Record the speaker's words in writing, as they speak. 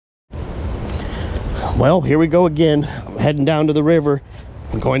Well, here we go again. I'm heading down to the river.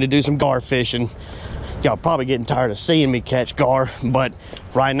 I'm going to do some gar fishing. Y'all probably getting tired of seeing me catch gar, but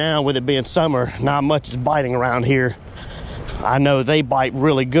right now, with it being summer, not much is biting around here. I know they bite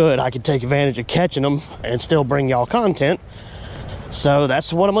really good. I could take advantage of catching them and still bring y'all content. So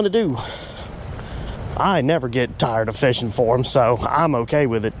that's what I'm gonna do. I never get tired of fishing for them, so I'm okay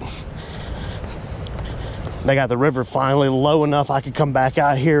with it. They got the river finally low enough I could come back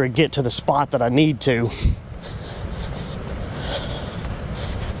out here and get to the spot that I need to.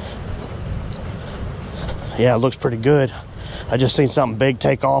 Yeah, it looks pretty good. I just seen something big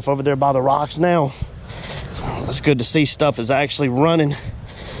take off over there by the rocks now. It's good to see stuff is actually running.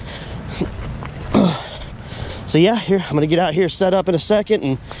 So yeah, here, I'm gonna get out here, set up in a second,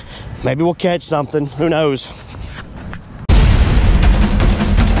 and maybe we'll catch something. Who knows?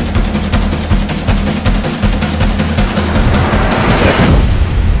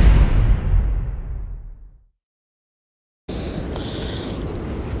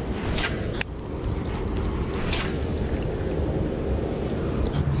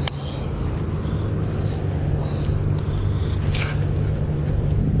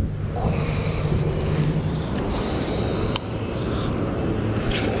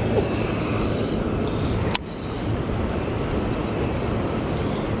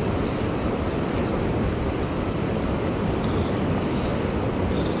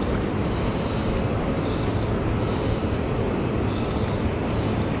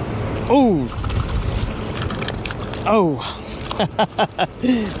 Oh, oh,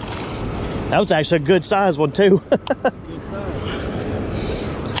 that was actually a good size one too. I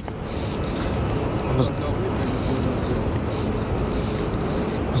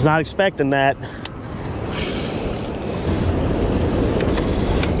was not expecting that.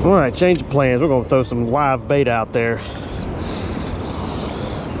 All right, change of plans. We're gonna throw some live bait out there.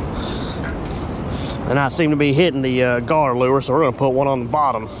 And I seem to be hitting the gar lure, so we're gonna put one on the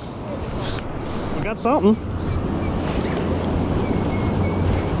bottom. We got something.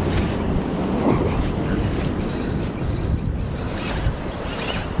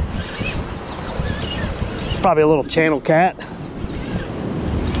 Probably a little channel cat.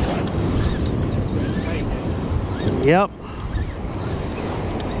 Yep.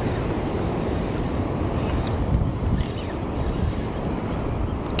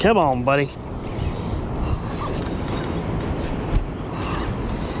 Come on, buddy.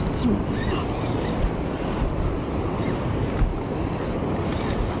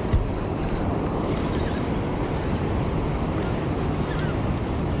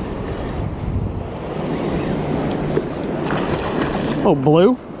 Oh,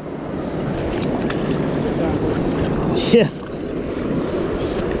 blue? Yeah.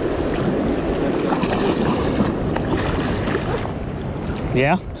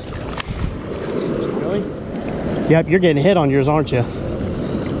 Yeah? Really? Yep, you're getting hit on yours, aren't you?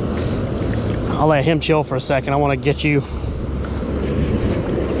 I'll let him chill for a second. I want to get you.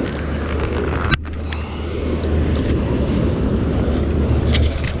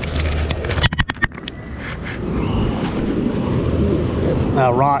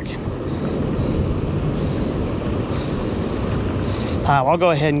 Rock. I'll go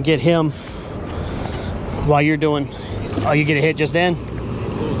ahead and get him while you're doing. Oh, you get a hit just then?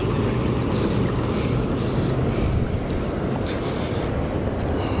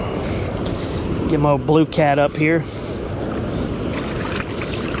 Get my old blue cat up here.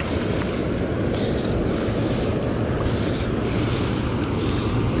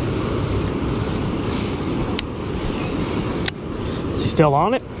 Still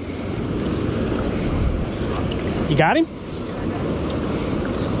on it? You got him?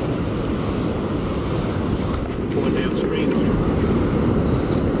 Going downstream.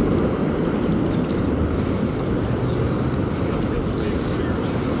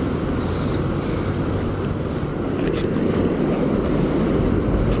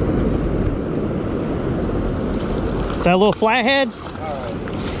 Is that a little flathead?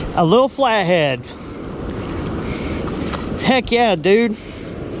 A little flathead. Heck yeah, dude.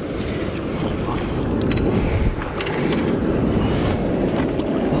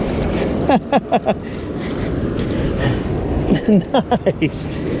 Nice.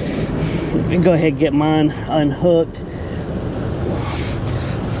 Let me go ahead and get mine unhooked.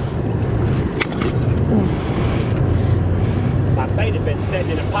 My bait had been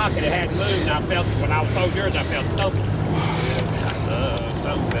sitting in a pocket, it hadn't moved, and I felt it when I sold yours, I felt something.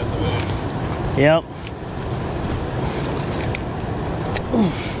 Something messing with it. Yep.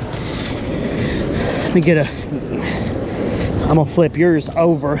 Let me get a, I'm gonna flip yours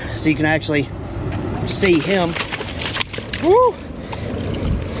over so you can actually see him. Woo!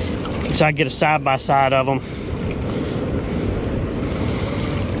 so I get a side-by-side of them.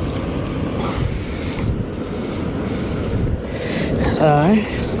 Alright,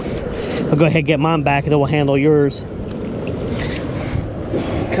 I'll go ahead and get mine back and then we'll handle yours.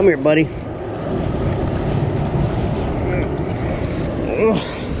 Come here, buddy.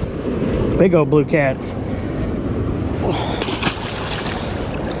 Big old blue cat.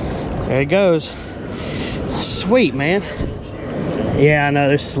 There he goes. Sweet, man. Yeah, I know,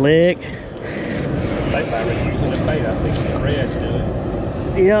 they're slick. They probably using the bait. I think the red's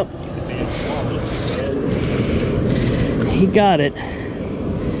doing. Yep. He got it.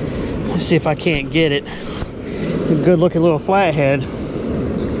 Let's see if I can't get it. A good looking little flathead.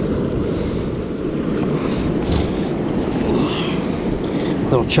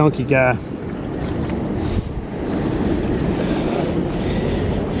 Little chunky guy.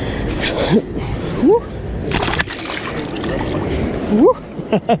 Woo. Woo.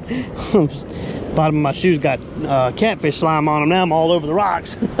 Bottom of my shoes got catfish slime on them. Now I'm all over the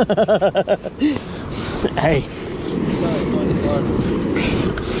rocks. Hey.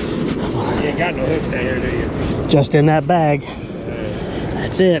 You ain't got no hooks down here, do you? Just in that bag.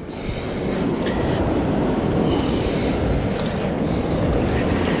 That's it.